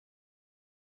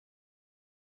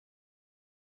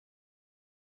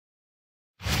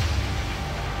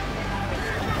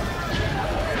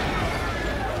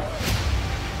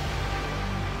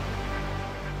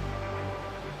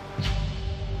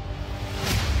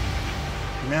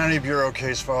Humanity Bureau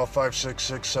case file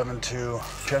 56672,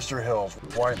 Chester Hills,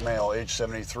 white male, age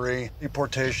 73.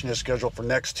 Deportation is scheduled for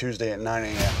next Tuesday at 9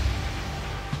 a.m.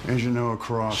 Agent Noah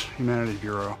Cross, Humanity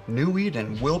Bureau. New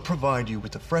Eden will provide you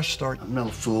with a fresh start. I'm no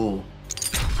fool.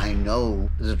 I know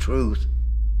the truth.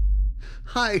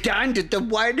 I dined at the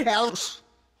White House.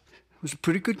 It was a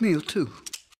pretty good meal, too.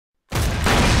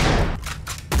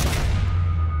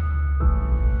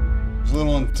 There's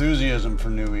little enthusiasm for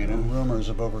New Eden. Rumors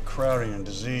of overcrowding and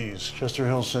disease. Chester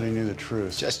Hills said he knew the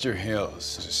truth. Chester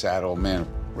Hills is a sad old man.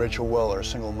 Rachel Weller,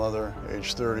 single mother,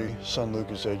 age 30. Son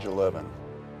Lucas, age 11.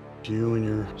 You and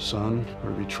your son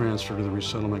are to be transferred to the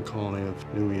resettlement colony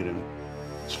of New Eden.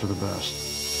 It's for the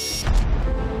best.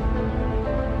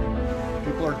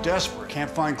 People are desperate.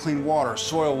 Can't find clean water.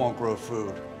 Soil won't grow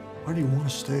food. Why do you want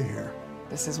to stay here?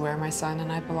 This is where my son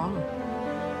and I belong.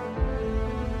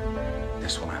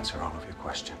 This will answer all of your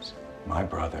questions. My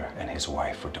brother and his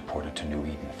wife were deported to New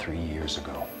Eden 3 years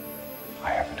ago.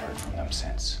 I haven't heard from them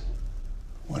since.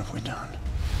 What have we done?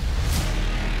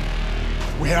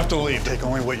 We have to leave. Take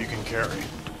only what you can carry.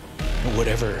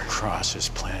 Whatever Cross is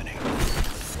planning,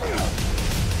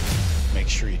 make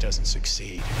sure he doesn't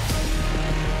succeed.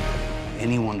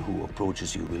 Anyone who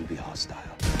approaches you will be hostile.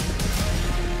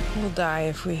 We'll die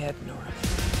if we head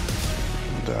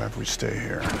north. We'll die if we stay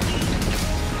here.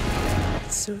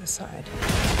 It's suicide.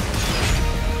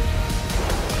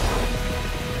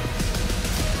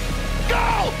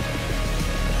 Go!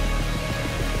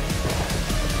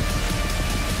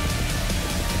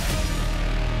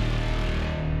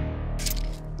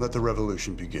 Let the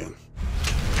revolution begin.